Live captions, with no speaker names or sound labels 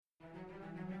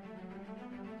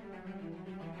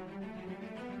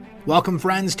Welcome,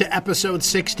 friends, to episode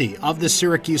 60 of the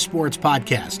Syracuse Sports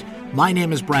Podcast. My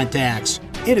name is Brent Axe.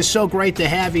 It is so great to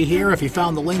have you here. If you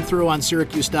found the link through on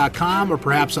Syracuse.com or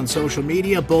perhaps on social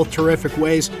media, both terrific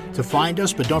ways to find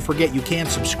us. But don't forget, you can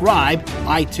subscribe.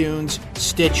 iTunes,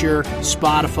 Stitcher,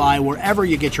 Spotify, wherever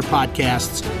you get your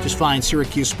podcasts. Just find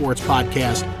Syracuse Sports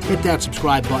Podcast. Hit that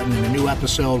subscribe button and a new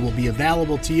episode will be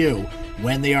available to you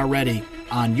when they are ready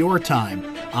on your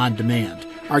time on demand.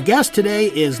 Our guest today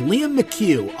is Liam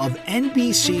McHugh of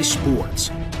NBC Sports,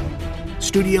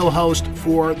 studio host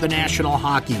for the National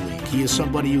Hockey League. He is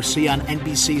somebody you see on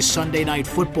NBC's Sunday Night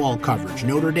Football coverage,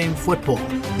 Notre Dame football,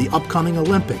 the upcoming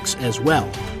Olympics as well.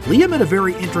 Liam had a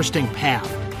very interesting path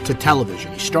to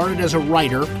television. He started as a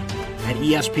writer at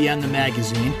ESPN, the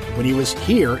magazine, when he was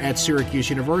here at Syracuse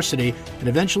University, and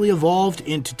eventually evolved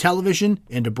into television,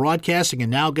 into broadcasting, and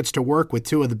now gets to work with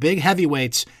two of the big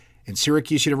heavyweights in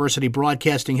Syracuse University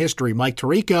broadcasting history, Mike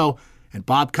Tirico and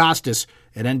Bob Costas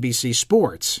at NBC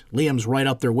Sports. Liam's right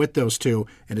up there with those two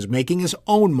and is making his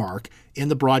own mark in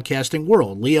the broadcasting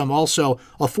world. Liam also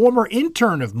a former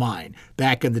intern of mine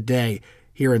back in the day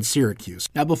here in Syracuse.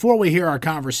 Now, before we hear our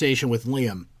conversation with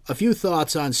Liam, a few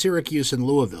thoughts on Syracuse and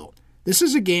Louisville. This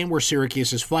is a game where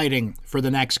Syracuse is fighting for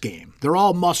the next game. They're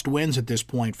all must-wins at this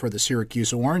point for the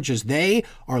Syracuse Orange as they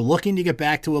are looking to get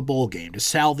back to a bowl game, to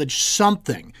salvage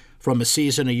something from a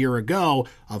season a year ago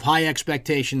of high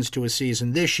expectations to a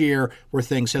season this year where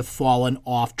things have fallen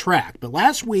off track. But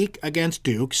last week against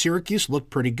Duke, Syracuse looked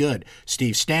pretty good.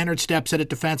 Steve Stannard steps in at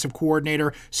defensive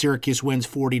coordinator. Syracuse wins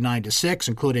 49-6,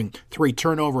 including 3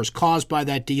 turnovers caused by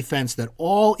that defense that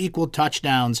all equaled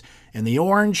touchdowns. And the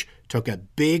Orange took a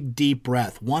big, deep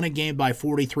breath, won a game by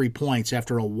 43 points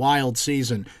after a wild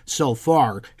season so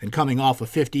far, and coming off a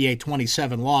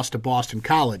 58-27 loss to Boston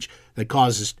College that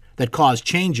caused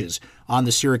changes on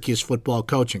the Syracuse football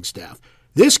coaching staff.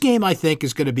 This game, I think,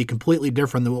 is going to be completely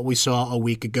different than what we saw a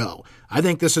week ago. I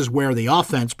think this is where the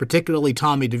offense, particularly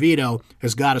Tommy DeVito,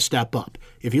 has got to step up.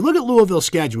 If you look at Louisville's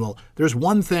schedule, there's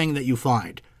one thing that you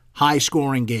find: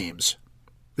 high-scoring games.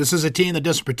 This is a team that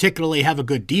doesn't particularly have a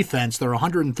good defense. They're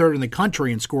 103rd in the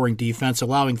country in scoring defense,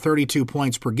 allowing 32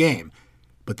 points per game.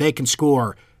 But they can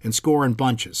score, and score in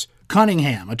bunches.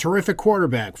 Cunningham, a terrific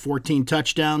quarterback, 14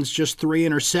 touchdowns, just 3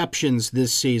 interceptions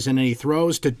this season, and he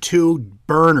throws to 2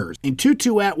 burners. In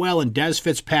Tutu Atwell and Des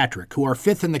Fitzpatrick, who are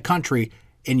 5th in the country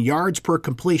in yards per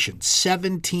completion,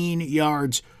 17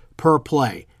 yards per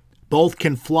play. Both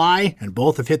can fly, and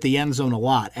both have hit the end zone a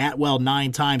lot. Atwell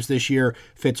 9 times this year,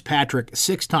 Fitzpatrick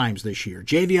 6 times this year.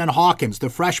 Javian Hawkins, the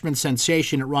freshman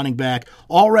sensation at running back,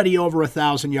 already over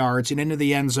 1,000 yards and into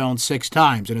the end zone 6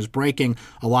 times, and is breaking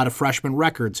a lot of freshman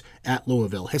records at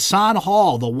Louisville. Hassan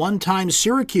Hall, the one-time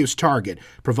Syracuse target,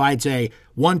 provides a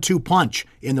 1-2 punch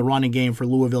in the running game for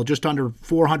Louisville, just under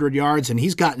 400 yards, and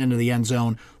he's gotten into the end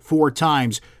zone 4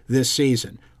 times this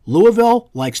season. Louisville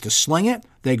likes to sling it.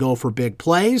 They go for big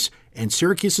plays, and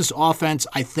Syracuse's offense,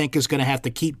 I think, is going to have to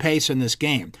keep pace in this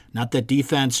game. Not that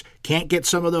defense can't get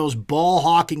some of those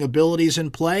ball-hawking abilities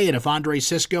in play, and if Andre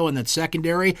Cisco in that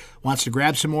secondary wants to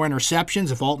grab some more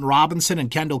interceptions, if Alton Robinson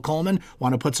and Kendall Coleman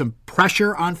want to put some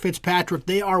pressure on Fitzpatrick,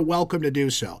 they are welcome to do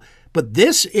so. But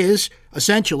this is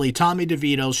essentially Tommy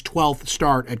DeVito's 12th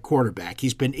start at quarterback.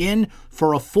 He's been in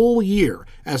for a full year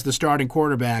as the starting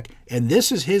quarterback, and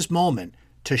this is his moment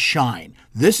to shine.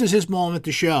 This is his moment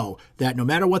to show that no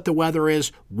matter what the weather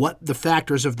is, what the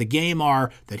factors of the game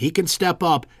are, that he can step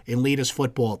up and lead his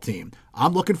football team.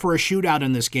 I'm looking for a shootout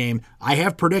in this game. I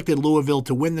have predicted Louisville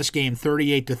to win this game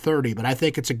 38-30, but I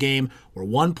think it's a game where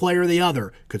one player or the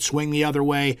other could swing the other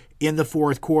way in the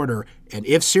fourth quarter. And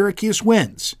if Syracuse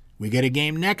wins, we get a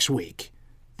game next week.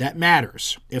 That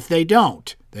matters. If they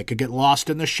don't, they could get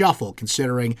lost in the shuffle,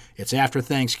 considering it's after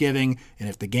Thanksgiving, and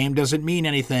if the game doesn't mean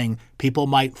anything, people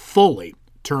might fully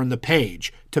turn the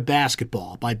page to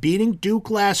basketball. By beating Duke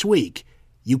last week,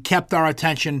 you kept our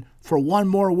attention for one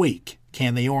more week.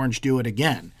 Can the Orange do it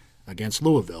again against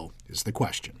Louisville is the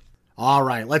question. All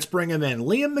right, let's bring him in.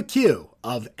 Liam McHugh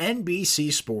of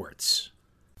NBC Sports.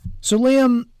 So,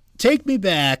 Liam, take me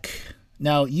back.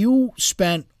 Now, you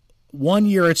spent 1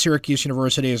 year at Syracuse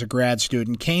University as a grad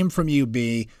student, came from UB.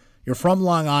 You're from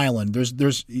Long Island.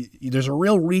 There's a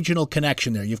real regional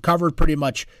connection there. You've covered pretty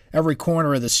much every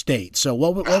corner of the state. So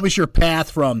what was your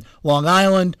path from Long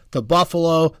Island to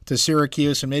Buffalo to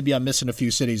Syracuse, and maybe I'm missing a few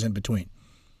cities in between?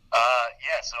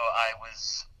 So I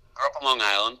grew up on Long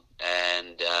Island,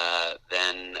 and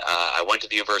then I went to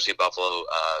the University of Buffalo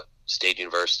State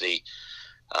University.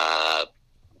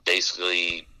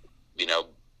 Basically,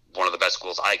 one of the best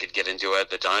schools I could get into at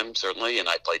the time, certainly. And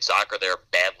I played soccer there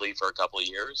badly for a couple of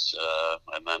years,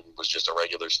 and then was just a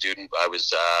regular student. I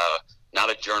was not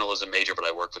a journalism major, but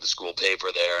I worked for the school paper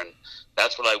there, and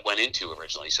that's what I went into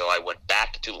originally. So I went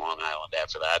back to Long Island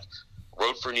after that,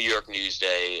 wrote for New York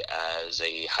Newsday as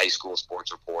a high school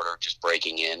sports reporter, just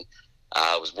breaking in.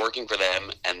 I was working for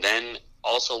them, and then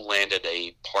also landed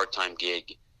a part-time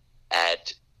gig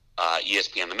at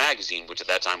ESPN The Magazine, which at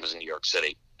that time was in New York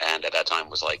City, and at that time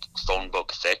was like phone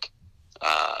book thick.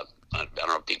 I don't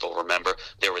know if people remember.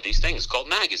 There were these things called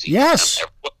magazines. Yes.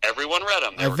 Everyone read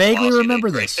them. I vaguely remember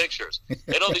this. Great pictures.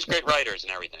 They had all these great writers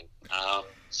and everything.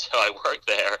 So I worked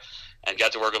there and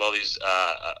got to work with all these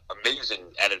amazing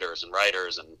editors and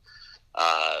writers, and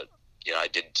I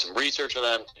did some research for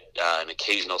them, an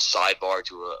occasional sidebar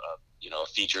to a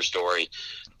feature story.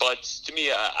 But to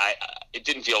me, it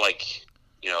didn't feel like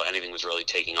anything was really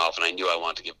taking off, and I knew I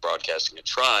wanted to give broadcasting a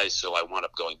try. So I wound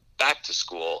up going back to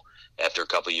school after a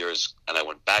couple of years, and I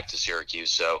went back to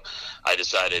Syracuse. So I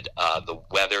decided the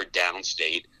weather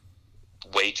downstate,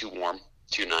 way too warm,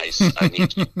 too nice. I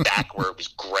needed to be back where it was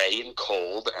gray and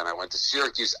cold, and I went to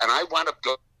Syracuse, and I wound up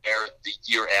going there the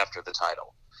year after the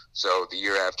title. So the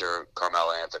year after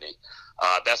Carmelo Anthony.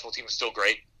 Basketball team was still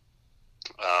great.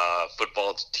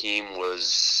 Football team was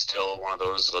still one of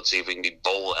those, let's see if we can be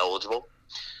bowl eligible.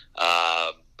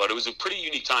 But it was a pretty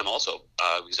unique time also,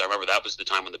 because I remember that was the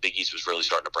time when the Big East was really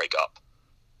starting to break up.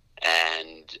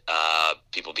 And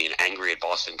people being angry at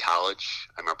Boston College.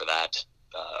 I remember that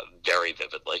very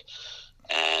vividly.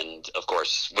 And, of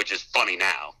course, which is funny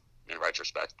now in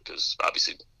retrospect, because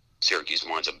obviously Syracuse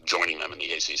winds up joining them in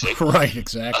the ACC. Right,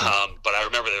 exactly. But I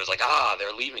remember there was like,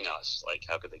 they're leaving us. Like,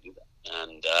 how could they do that?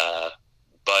 And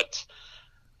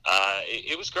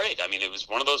it was great. I mean, it was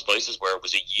one of those places where it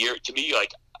was a year, to me,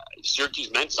 like,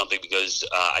 Syracuse meant something because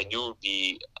I knew it would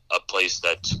be a place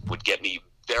that would get me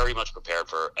very much prepared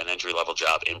for an entry-level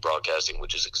job in broadcasting,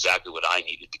 which is exactly what I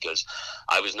needed, because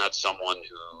I was not someone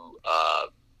who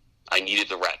I needed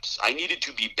the reps. I needed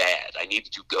to be bad. I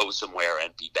needed to go somewhere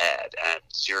and be bad. And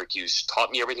Syracuse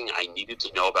taught me everything I needed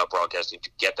to know about broadcasting to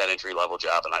get that entry-level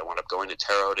job. And I wound up going to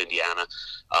Terre Haute, Indiana,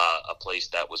 a place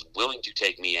that was willing to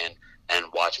take me in and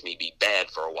watch me be bad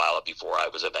for a while before I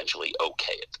was eventually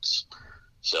okay at this.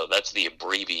 So that's the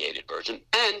abbreviated version.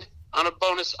 And on a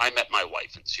bonus, I met my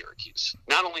wife in Syracuse.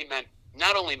 Not only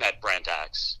met Brant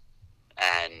Axe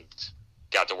and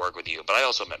got to work with you, but I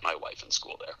also met my wife in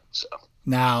school there. So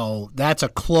now that's a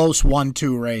close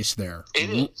 1-2 race there. It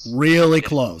is really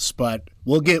close, but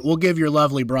we'll give your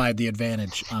lovely bride the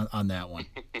advantage on that one.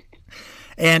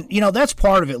 And that's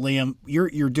part of it, Liam.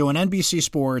 You're doing NBC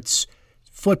Sports,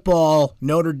 football,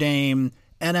 Notre Dame,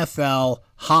 NFL,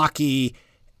 hockey.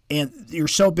 And you're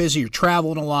so busy, you're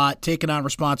traveling a lot, taking on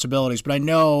responsibilities, but I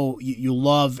know you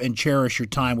love and cherish your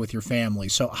time with your family.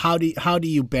 So how do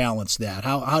you balance that?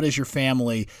 How does your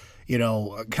family,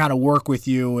 kind of work with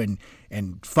you and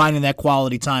finding that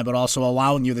quality time, but also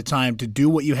allowing you the time to do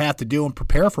what you have to do and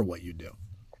prepare for what you do?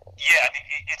 Yeah, I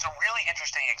mean, it's a really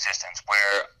interesting existence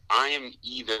where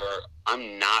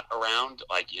I'm not around,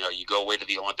 like, you go away to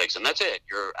the Olympics and that's it.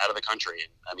 You're out of the country.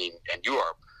 And you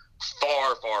are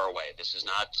far, far away. This is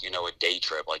not, a day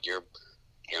trip. Like you're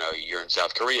in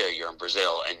South Korea, you're in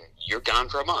Brazil, and you're gone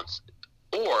for a month.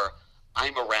 Or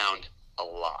I'm around a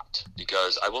lot,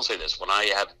 because I will say this: when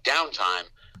I have downtime,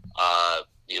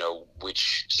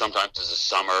 which sometimes is a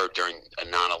summer during a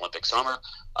non-Olympic summer,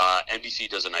 NBC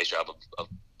does a nice job of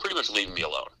pretty much leaving me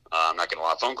alone. I'm not getting a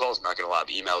lot of phone calls. I'm not getting a lot of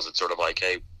emails. It's sort of like,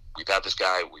 hey, we've had this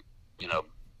guy. We,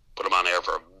 put him on air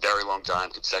for a very long time,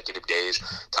 consecutive days,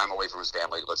 time away from his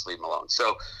family. Let's leave him alone.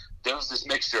 So there was this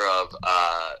mixture of,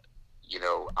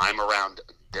 I'm around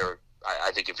there.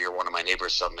 I think if you're one of my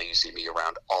neighbors, suddenly you see me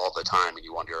around all the time and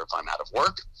you wonder if I'm out of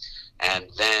work. And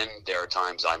then there are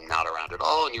times I'm not around at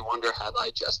all and you wonder, have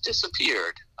I just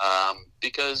disappeared?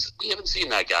 Because we haven't seen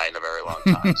that guy in a very long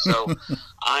time. So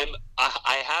I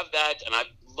have that, and I've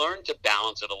learned to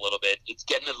balance it a little bit. It's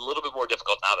getting a little bit more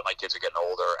difficult now that my kids are getting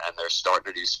older and they're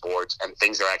starting to do sports and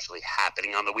things are actually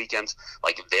happening on the weekends,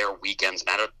 like their weekends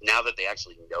matter now that they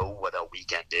actually know what a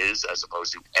weekend is, as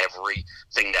opposed to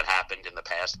everything that happened in the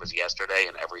past was yesterday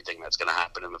and everything that's going to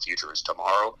happen in the future is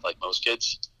tomorrow, like most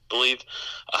kids believe.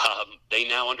 They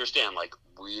now understand, like,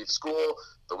 we have school,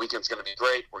 the weekend's going to be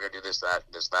great, we're going to do this, that,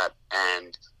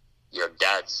 and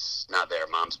dad's not there,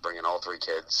 mom's bringing all three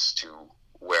kids to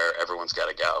where everyone's got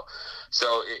to go.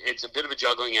 So it's a bit of a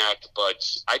juggling act, but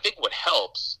I think what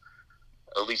helps,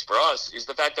 at least for us, is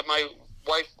the fact that my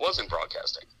wife wasn't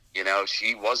broadcasting.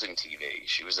 She was in TV.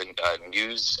 She was a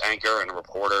news anchor and a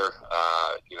reporter,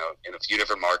 in a few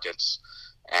different markets.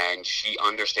 and she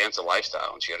understands the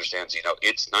lifestyle, and she understands,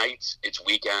 it's nights, it's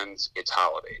weekends, it's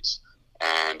holidays.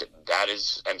 And that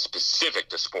is, and specific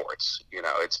to sports,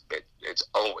 it's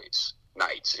always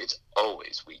nights, it's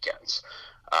always weekends.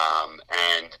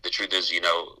 And the truth is,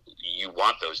 you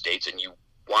want those dates and you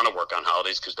want to work on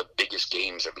holidays because the biggest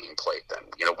games are being played then.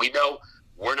 We know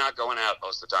we're not going out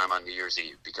most of the time on New Year's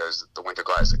Eve because the Winter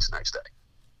Classic's next day.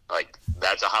 Like,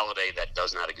 that's a holiday that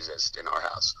does not exist in our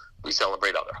house. We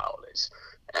celebrate other holidays,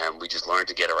 and we just learned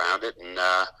to get around it. And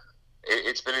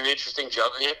it's been an interesting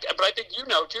juggling act. But I think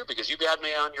too, because you've had me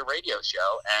on your radio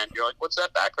show, and you're like, what's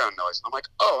that background noise? And I'm like,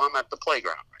 oh, I'm at the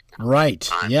playground right now. Right,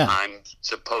 I'm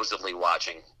supposedly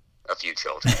watching a few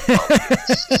children.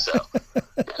 So,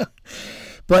 yeah.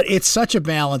 But it's such a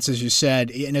balance, as you said,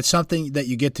 and it's something that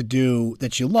you get to do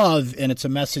that you love, and it's a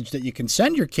message that you can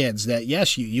send your kids that,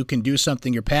 yes, you can do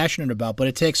something you're passionate about, but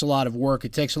it takes a lot of work.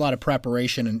 It takes a lot of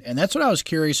preparation, and that's what I was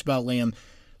curious about, Liam.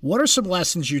 What are some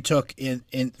lessons you took in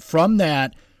from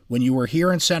that when you were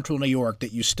here in Central New York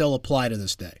that you still apply to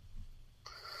this day?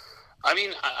 I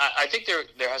mean, I think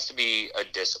there has to be a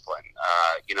discipline,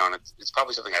 and it's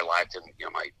probably something I lacked in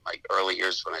my early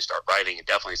years when I started writing, and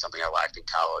definitely something I lacked in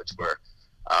college where,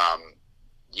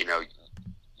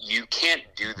 you can't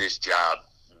do this job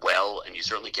well, and you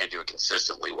certainly can't do it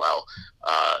consistently well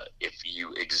if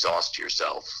you exhaust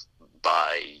yourself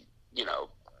by,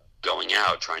 going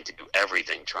out, trying to do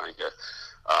everything, trying to,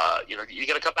 you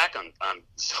got to cut back on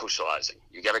socializing.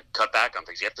 You got to cut back on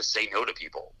things. You have to say no to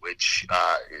people, which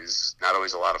is not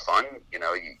always a lot of fun. You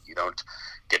don't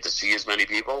get to see as many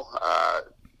people.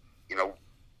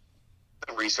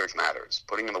 Research matters.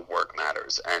 Putting in the work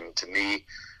matters. And to me,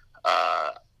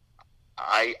 I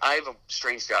have a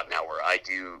strange job now where I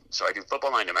do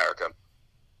Football Night in America,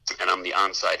 and I'm the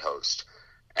on-site host.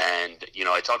 And,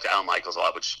 I talk to Al Michaels a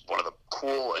lot, which is one of the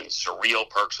cool and surreal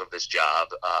perks of this job.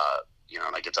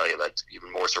 And I can tell you that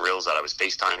even more surreal is that I was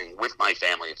FaceTiming with my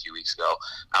family a few weeks ago.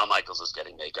 Al Michaels was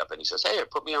getting makeup, and he says, hey,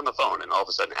 put me on the phone. And all of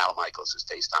a sudden, Al Michaels is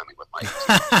FaceTiming with my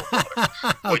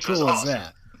How which cool was awesome. Is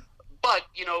that? But,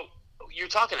 you're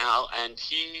talking to Al, and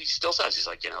he still says, he's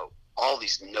like, all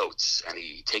these notes, and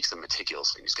he takes them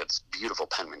meticulously. He's got this beautiful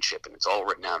penmanship, and it's all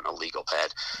written out in a legal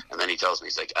pad. And then he tells me,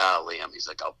 he's like, Liam, he's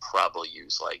like, I'll probably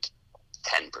use like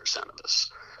 10% of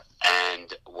this.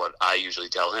 And what I usually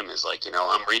tell him is like,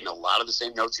 I'm reading a lot of the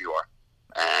same notes you are,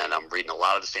 and I'm reading a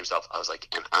lot of the same stuff. I was like,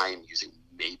 and I am using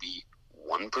maybe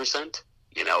 1%.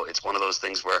 It's one of those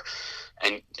things where,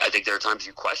 and I think there are times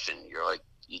you question, you're like,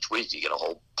 each week you get a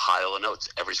whole pile of notes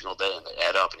every single day, and they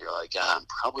add up, and you're like, I'm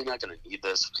probably not going to need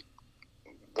this.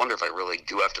 I wonder if I really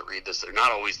do have to read this. They're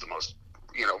not always the most,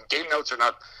 game notes are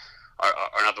not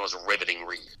the most riveting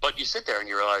read. But you sit there and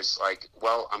you realize, like,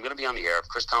 well, I'm going to be on the air. If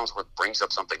Chris Collinsworth brings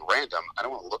up something random, I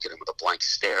don't want to look at him with a blank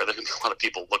stare. There are going to be a lot of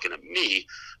people looking at me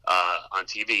on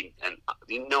TV, and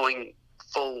knowing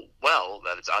full well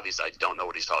that it's obvious I don't know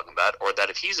what he's talking about, or that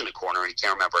if he's in a corner and he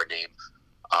can't remember a name,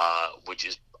 which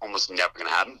is almost never going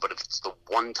to happen, but if it's the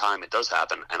one time it does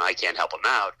happen and I can't help him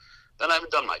out, then I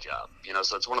haven't done my job.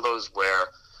 So it's one of those where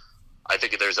I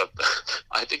think there's a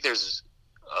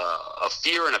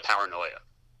fear and a paranoia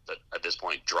that at this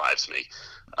point drives me.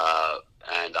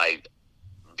 And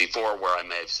before where I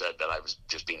may have said that I was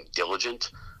just being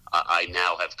diligent, I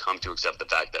now have come to accept the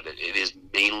fact that it is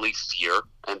mainly fear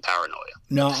and paranoia.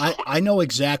 No, I know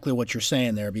exactly what you're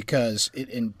saying there, because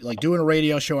in like doing a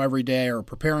radio show every day or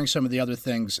preparing some of the other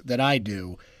things that I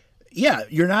do, yeah,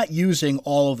 you're not using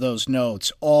all of those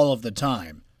notes all of the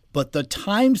time. But the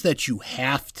times that you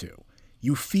have to,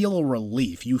 you feel a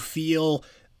relief. You feel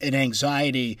an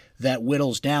anxiety that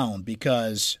whittles down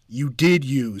because you did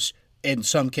use, in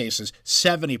some cases,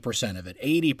 70% of it,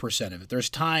 80% of it. There's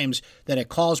times that it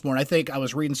calls more. And I think I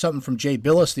was reading something from Jay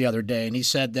Billis the other day, and he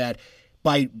said that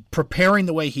by preparing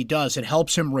the way he does, it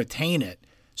helps him retain it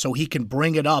so he can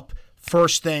bring it up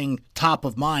first thing, top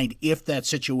of mind, if that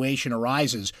situation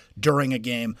arises during a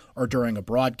game or during a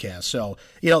broadcast. So,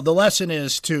 the lesson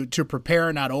is to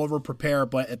prepare, not over-prepare,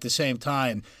 but at the same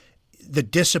time, the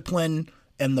discipline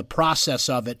and the process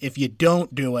of it, if you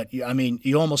don't do it,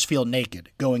 you almost feel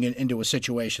naked going into a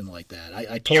situation like that.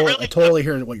 I totally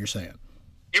hear what you're saying.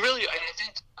 You really, I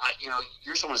think,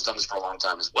 you're someone who's done this for a long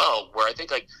time as well, where I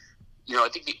think, I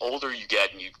think the older you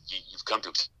get and you've come to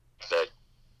accept that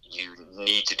you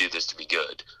need to do this to be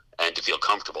good and to feel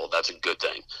comfortable, that's a good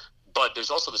thing. But there's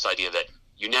also this idea that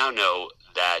you now know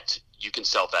that you can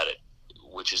self-edit,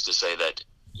 which is to say that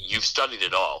you've studied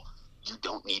it all. You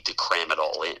don't need to cram it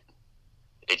all in.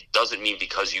 It doesn't mean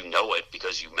because you know it,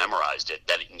 because you memorized it,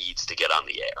 that it needs to get on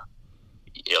the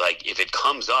air. Like, if it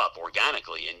comes up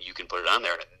organically and you can put it on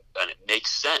there and it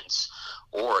makes sense,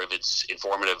 or if it's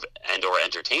informative and or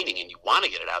entertaining and you want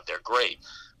to get it out there, great.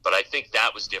 But I think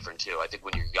that was different too. I think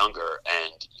when you're younger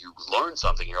and you learn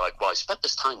something, you're like, well, I spent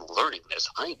this time learning this.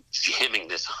 I'm jamming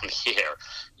this on the air.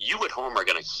 You at home are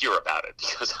going to hear about it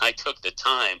because I took the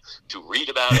time to read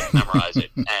about it, memorize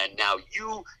it, and now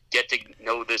you get to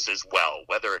know this as well,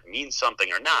 whether it means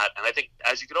something or not. And I think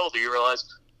as you get older, you realize,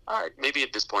 all right, maybe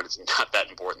at this point it's not that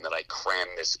important that I cram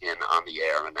this in on the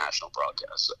air on a national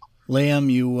broadcast. So.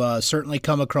 Liam, you certainly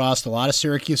come across a lot of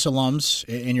Syracuse alums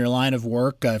in your line of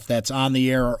work, if that's on the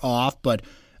air or off. But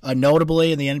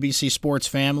notably in the NBC Sports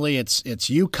family, it's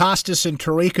you, Costas, and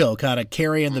Tirico kind of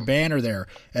carrying the banner there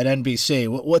at NBC.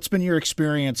 What's been your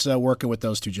experience working with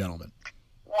those two gentlemen?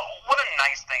 Well, what a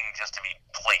nice thing just to be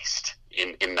placed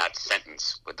in that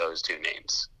sentence with those two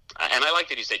names. And I like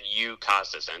that you said you,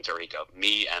 Costas, and Tirico,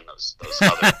 me, and those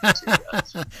other two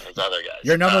guys. Those other guys.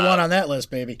 You're number one on that list,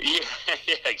 baby.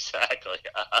 Yeah, exactly.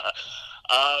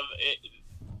 I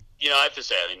have to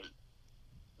say, I mean,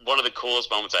 one of the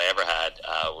coolest moments I ever had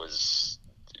was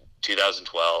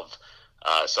 2012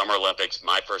 Summer Olympics,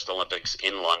 my first Olympics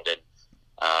in London,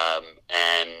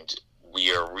 and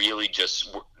we are really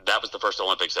just. That was the first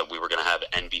Olympics that we were going to have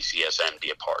NBCSN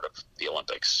be a part of the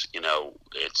Olympics.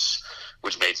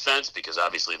 Which made sense because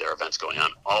obviously there are events going on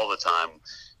all the time.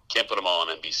 Can't put them all on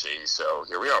NBC. So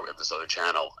here we are. We have this other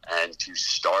channel. And to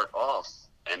start off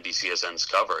NBCSN's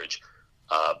coverage,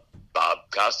 Bob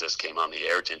Costas came on the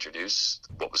air to introduce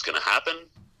what was going to happen.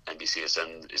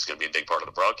 NBCSN is going to be a big part of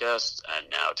the broadcast. And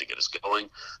now to get us going,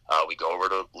 we go over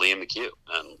to Liam McHugh.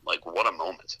 And, what a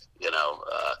moment,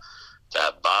 to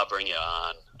have Bob bring you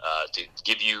on, to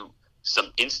give you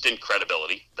some instant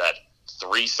credibility that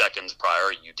 3 seconds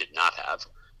prior you did not have.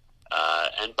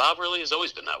 And Bob really has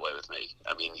always been that way with me.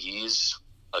 I mean, he's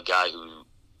a guy who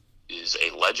is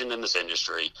a legend in this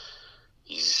industry.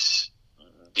 He's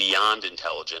beyond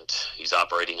intelligent. He's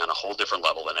operating on a whole different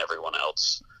level than everyone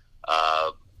else.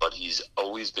 But he's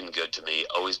always been good to me,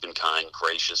 always been kind,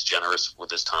 gracious, generous with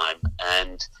his time.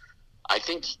 And I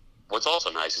think what's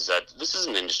also nice is that this is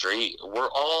an industry. We're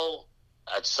all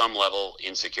at some level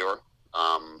insecure.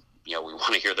 We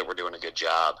want to hear that we're doing a good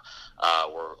job.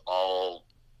 We're all,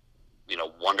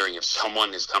 wondering if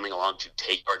someone is coming along to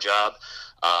take our job.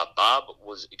 Bob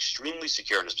was extremely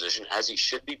secure in his position, as he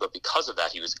should be, but because of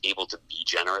that, he was able to be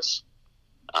generous.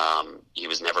 He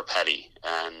was never petty,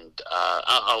 and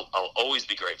I'll always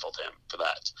be grateful to him for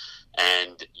that.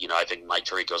 And, I think Mike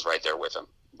Tirico's right there with him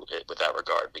with that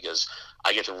regard, because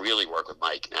I get to really work with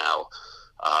Mike now,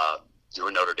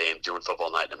 doing Notre Dame, doing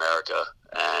Football Night in America,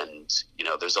 and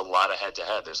there's a lot of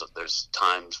head-to-head. There's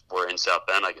times where in South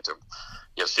Bend I get to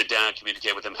sit down and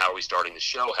communicate with him. How are we starting the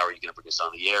show? How are you going to bring us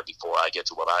on the air before I get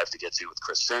to what I have to get to with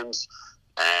Chris Sims?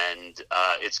 And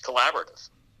it's collaborative.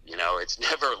 It's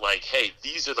never like, hey,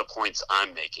 these are the points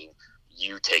I'm making.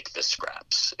 You take the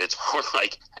scraps. It's more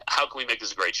like, how can we make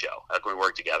this a great show? How can we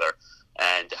work together?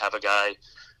 And to have a guy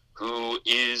who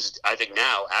is, I think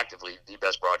now, actively the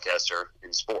best broadcaster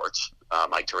in sports,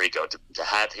 Mike Tirico, to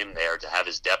have him there, to have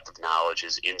his depth of knowledge,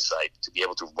 his insight, to be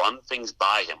able to run things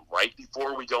by him right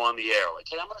before we go on the air. Like,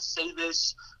 hey, I'm going to say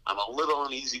this. I'm a little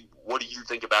uneasy. What do you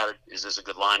think about it? Is this a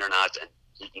good line or not? And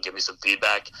he can give me some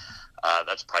feedback.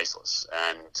 That's priceless.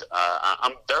 And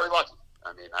I'm very lucky.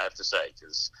 I mean, I have to say,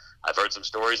 because I've heard some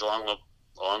stories along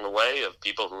the way of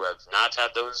people who have not had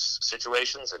those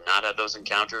situations and not had those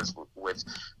encounters with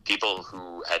people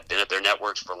who had been at their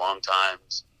networks for a long time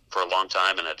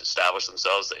and had established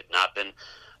themselves. They've not been,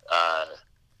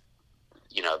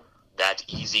 that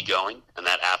easygoing and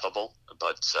that affable.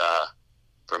 But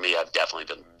for me, I've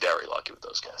definitely been very lucky with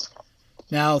those guys.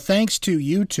 Now, thanks to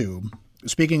YouTube,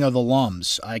 speaking of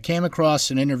alums, I came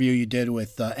across an interview you did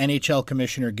with NHL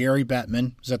Commissioner Gary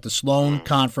Bettman. It was at the Sloan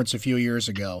Conference a few years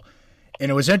ago. And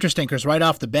it was interesting because right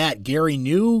off the bat, Gary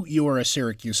knew you were a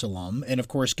Syracuse alum. And, of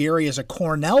course, Gary is a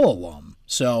Cornell alum.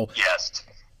 So yes.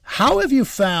 How have you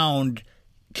found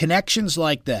connections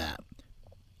like that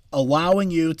allowing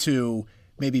you to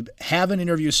maybe have an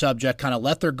interview subject, kind of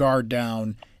let their guard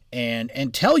down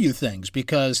and tell you things?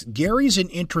 Because Gary's an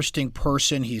interesting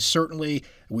person. He's certainly,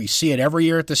 we see it every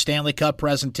year at the Stanley Cup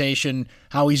presentation,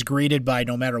 how he's greeted by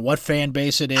no matter what fan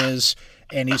base it is.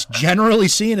 And he's generally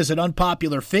seen as an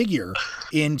unpopular figure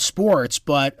in sports.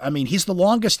 But, I mean, he's the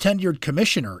longest tenured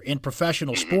commissioner in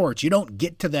professional sports. You don't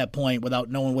get to that point without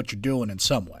knowing what you're doing in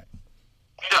some way.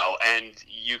 No, and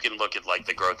you can look at like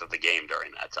the growth of the game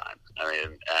during that time. I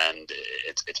mean, and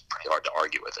it's pretty hard to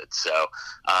argue with it. So,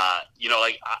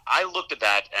 like I looked at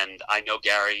that, and I know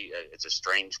Gary. It's a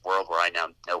strange world where I now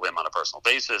know him on a personal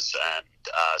basis, and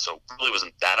so it really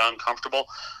wasn't that uncomfortable.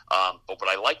 But what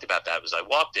I liked about that was I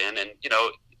walked in, and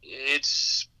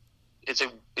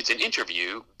it's an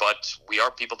interview, but we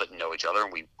are people that know each other,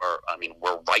 and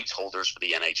we're rights holders for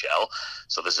the NHL.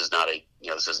 So this is not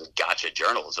this isn't gotcha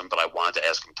journalism, but I wanted to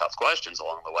ask him tough questions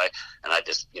along the way. And I had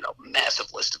this,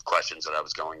 massive list of questions that I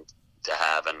was going to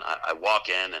have. And I walk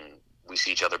in and we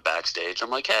see each other backstage. I'm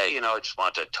like, hey, I just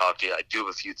wanted to talk to you. I do have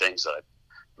a few things that I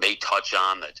may touch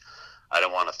on that I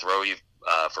don't want to throw you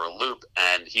for a loop.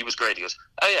 And he was great. He goes,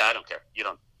 oh yeah, I don't care. You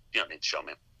don't need to show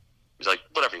me. He's like,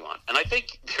 whatever you want. And I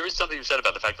think there is something you said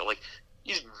about the fact that, like,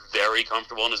 he's very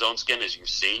comfortable in his own skin, as you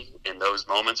see in those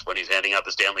moments when he's handing out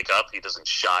the Stanley Cup. He doesn't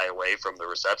shy away from the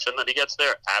reception that he gets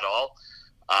there at all.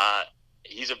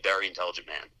 He's a very intelligent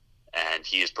man, and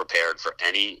he is prepared for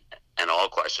any and all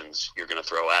questions you're going to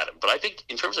throw at him. But I think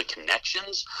in terms of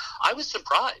connections, I was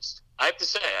surprised. I have to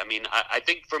say. I mean, I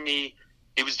think for me,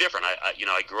 it was different.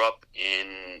 I grew up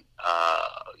in,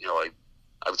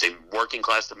 I would say working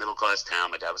class to middle class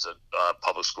town. My dad was a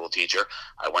public school teacher.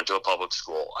 I went to a public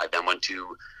school. I then went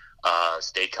to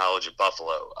State College at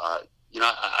Buffalo.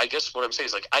 I guess what I'm saying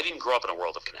is, like, I didn't grow up in a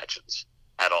world of connections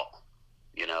at all.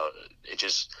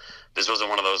 This wasn't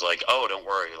one of those like, oh, don't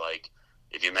worry, like,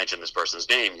 if you mention this person's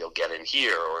name, you'll get in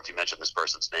here, or if you mention this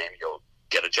person's name, you'll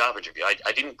get a job interview.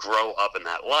 I didn't grow up in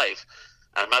that life.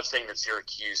 I'm not saying that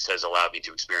Syracuse has allowed me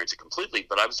to experience it completely,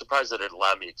 but I was surprised that it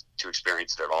allowed me to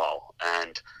experience it at all.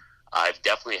 And I've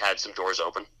definitely had some doors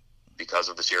open because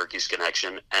of the Syracuse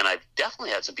connection. And I've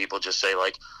definitely had some people just say,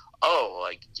 like, oh,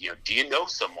 like, do you know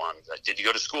someone? Did you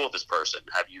go to school with this person?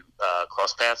 Have you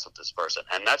crossed paths with this person?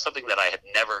 And that's something that I had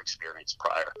never experienced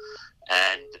prior.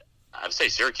 And I would say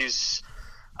Syracuse,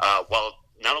 while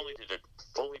not only did it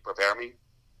fully prepare me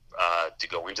to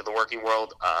go into the working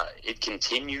world, it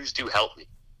continues to help me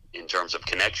in terms of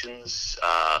connections,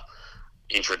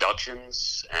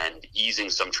 introductions, and easing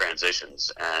some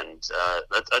transitions. And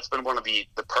that's been one of the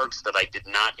perks that I did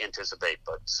not anticipate,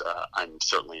 but I'm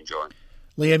certainly enjoying.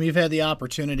 Liam, you've had the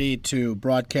opportunity to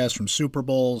broadcast from Super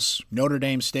Bowls, Notre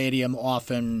Dame Stadium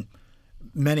often,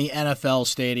 many NFL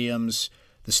stadiums,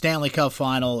 the Stanley Cup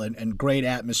Final, and great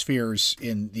atmospheres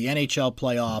in the NHL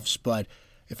playoffs. But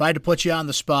if I had to put you on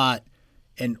the spot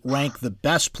and rank the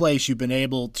best place you've been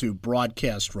able to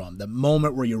broadcast from, the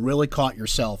moment where you really caught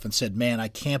yourself and said, man, I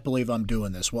can't believe I'm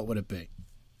doing this, what would it be?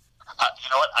 You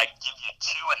know what? I'd give you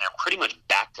two, and they're pretty much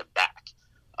back-to-back.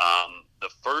 The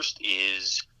first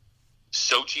is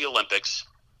Sochi Olympics,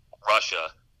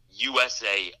 Russia,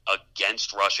 USA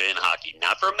against Russia in hockey.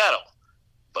 Not for a medal,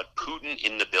 but Putin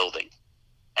in the building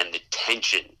and the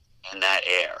tension in that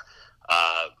air.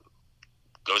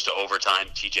 Goes to overtime.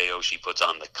 TJ Oshie puts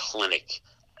on the clinic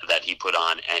that he put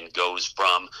on and goes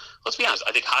from, let's be honest,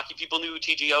 I think hockey people knew who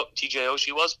TJ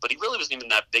Oshie was, but he really wasn't even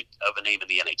that big of a name in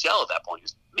the NHL at that point. He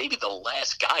was maybe the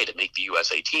last guy to make the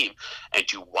USA team, and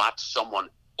to watch someone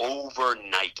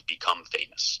overnight become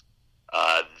famous.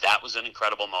 That was an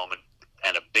incredible moment,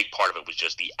 and a big part of it was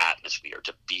just the atmosphere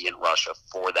to be in Russia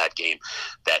for that game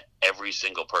that every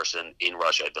single person in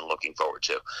Russia had been looking forward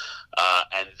to.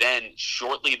 And then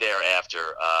shortly thereafter,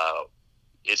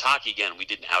 it's hockey again. We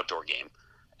did an outdoor game,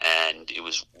 and it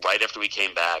was right after we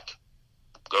came back,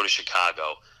 go to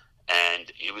Chicago,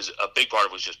 and it was a big part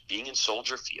of it was just being in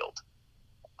Soldier Field,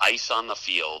 ice on the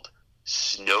field,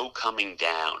 snow coming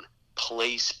down,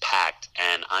 place packed,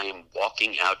 and I am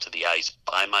walking out to the ice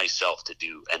by myself to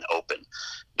do an open.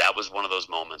 That was one of those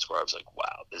moments where I was like,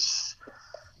 wow, this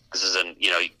isn't,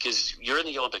 because you're in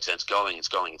the Olympics and it's going,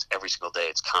 it's every single day,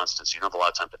 it's constant, so you don't have a lot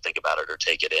of time to think about it or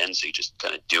take it in, so you just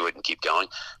kind of do it and keep going.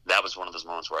 That was one of those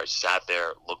moments where I sat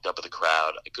there, looked up at the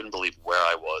crowd, I couldn't believe where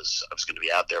I was going to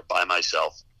be out there by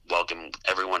myself, welcome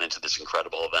everyone into this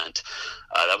incredible event.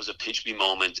 That was a pinch me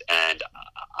moment, and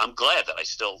I'm glad that I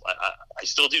still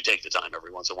do take the time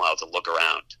every once in a while to look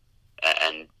around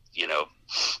and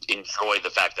enjoy the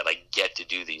fact that I get to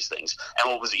do these things.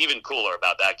 And what was even cooler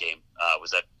about that game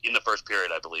was that in the first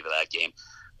period, I believe, of that game,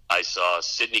 I saw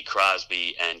Sidney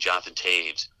Crosby and Jonathan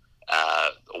Taves.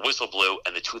 A whistle blew,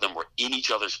 and the two of them were in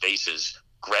each other's faces,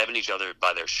 grabbing each other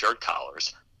by their shirt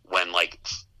collars when, like,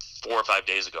 4 or 5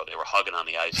 days ago, they were hugging on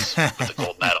the ice with the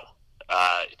gold medal.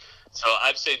 So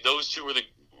I'd say those two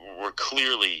were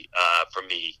clearly, for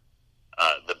me,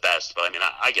 the best. But, I mean,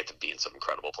 I get to be in some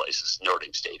incredible places. Notre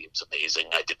Dame Stadium's amazing.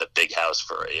 I did the Big House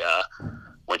for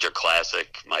Winter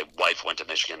Classic. My wife went to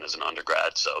Michigan as an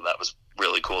undergrad, so that was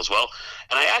really cool as well.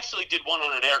 And I actually did one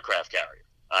on an aircraft carrier.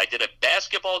 I did a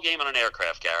basketball game on an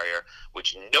aircraft carrier,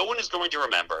 which no one is going to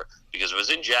remember because it was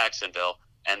in Jacksonville,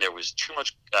 and there was too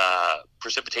much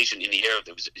precipitation in the air.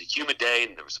 There was a humid day,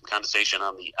 and there was some condensation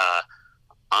on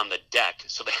the deck,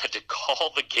 so they had to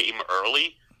call the game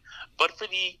early. But for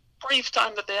the brief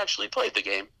time that they actually played the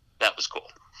game, that was cool.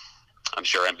 I'm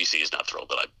sure NBC is not thrilled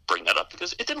that I bring that up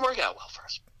because it didn't work out well for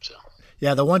us. So.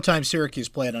 Yeah, the one time Syracuse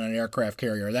played on an aircraft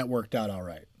carrier, that worked out all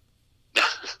right.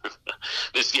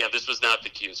 This was not the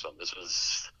Q's film. This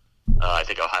was, I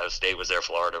think Ohio State was there,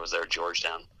 Florida was there,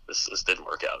 Georgetown. This didn't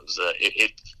work out.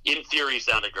 It in theory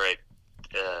sounded great.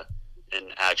 In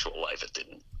actual life, it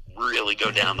didn't really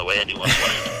go down the way anyone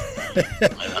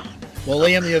planned. Well,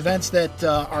 Liam, the events that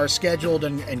are scheduled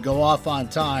and go off on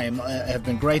time have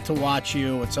been great to watch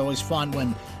you. It's always fun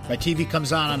when my TV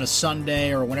comes on a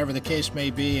Sunday or whenever the case may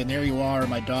be, and there you are.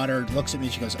 My daughter looks at me.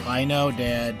 She goes, "I know,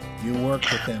 Dad, you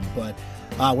worked with him." But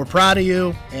we're proud of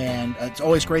you, and it's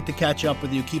always great to catch up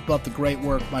with you. Keep up the great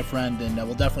work, my friend, and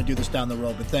we'll definitely do this down the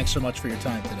road. But thanks so much for your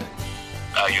time today.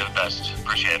 You're the best.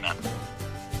 Appreciate it, man.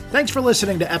 Thanks for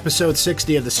listening to episode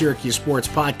 60 of the Syracuse Sports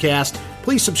Podcast.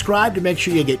 Please subscribe to make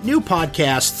sure you get new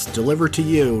podcasts delivered to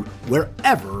you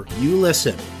wherever you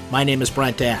listen. My name is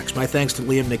Brent Axe. My thanks to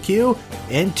Liam McHugh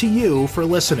and to you for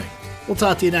listening. We'll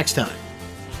talk to you next time.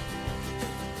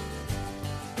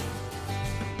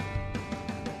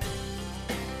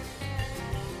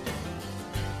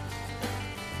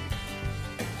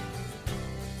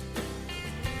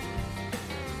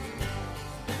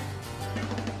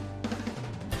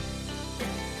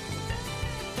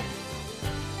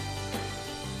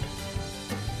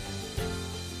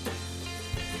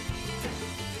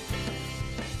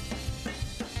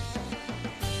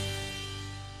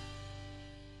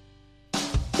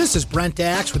 This is Brent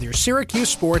Axe with your Syracuse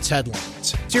Sports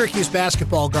headlines. Syracuse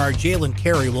basketball guard Jalen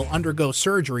Carey will undergo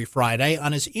surgery Friday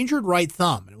on his injured right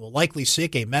thumb and will likely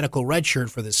seek a medical redshirt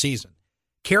for the season.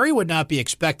 Carey would not be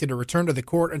expected to return to the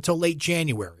court until late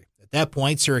January. At that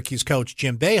point, Syracuse coach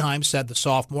Jim Boeheim said the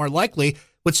sophomore likely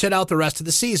would sit out the rest of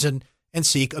the season and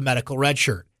seek a medical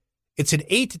redshirt. It's an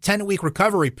 8 to 10 week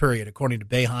recovery period, according to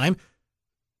Boeheim,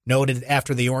 noted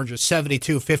after the Orange's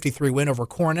 72-53 win over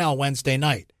Cornell Wednesday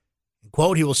night.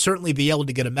 Quote, he will certainly be able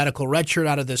to get a medical redshirt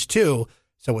out of this too,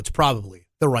 so it's probably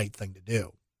the right thing to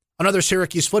do. Another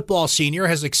Syracuse football senior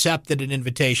has accepted an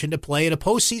invitation to play at a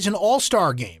postseason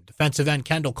all-star game. Defensive end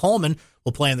Kendall Coleman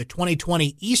will play in the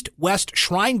 2020 East-West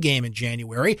Shrine game in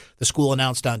January, the school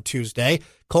announced on Tuesday.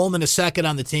 Coleman is second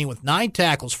on the team with 9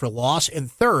 tackles for loss and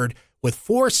third with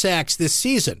 4 sacks this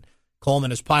season.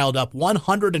 Coleman has piled up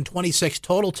 126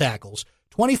 total tackles,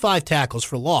 25 tackles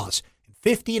for loss,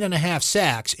 15.5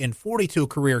 sacks in 42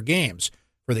 career games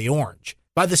for the Orange.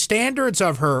 By the standards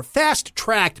of her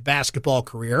fast-tracked basketball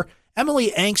career, Emily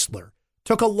Engstler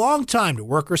took a long time to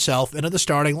work herself into the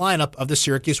starting lineup of the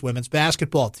Syracuse women's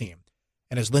basketball team.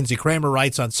 And as Lindsey Kramer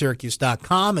writes on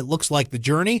Syracuse.com, it looks like the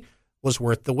journey was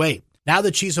worth the wait. Now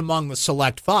that she's among the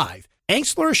select 5,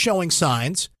 Engstler is showing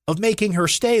signs of making her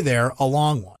stay there a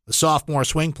long one. The sophomore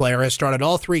swing player has started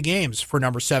all 3 games for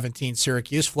number 17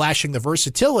 Syracuse, flashing the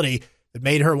versatility that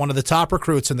made her one of the top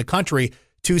recruits in the country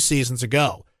 2 seasons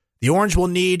ago. The Orange will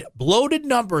need bloated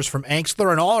numbers from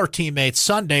Engstler and all her teammates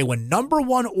Sunday when number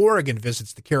 1 Oregon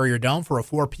visits the Carrier Dome for a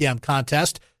 4 p.m.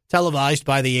 contest televised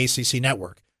by the ACC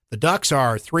Network. The Ducks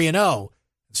are 3-0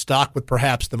 and stocked with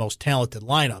perhaps the most talented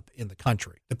lineup in the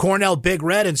country. The Cornell Big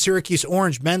Red and Syracuse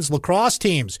Orange men's lacrosse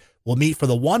teams will meet for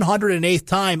the 108th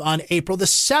time on April the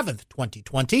 7th,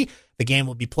 2020. The game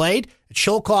will be played at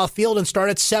Shulkoff Field and start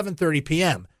at 7:30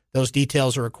 p.m. Those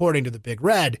details are according to the Big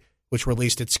Red, which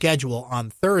released its schedule on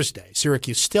Thursday.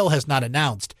 Syracuse still has not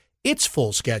announced its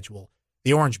full schedule.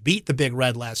 The Orange beat the Big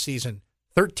Red last season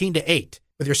 13-8.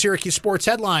 With your Syracuse sports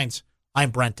headlines,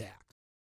 I'm Brent Axe.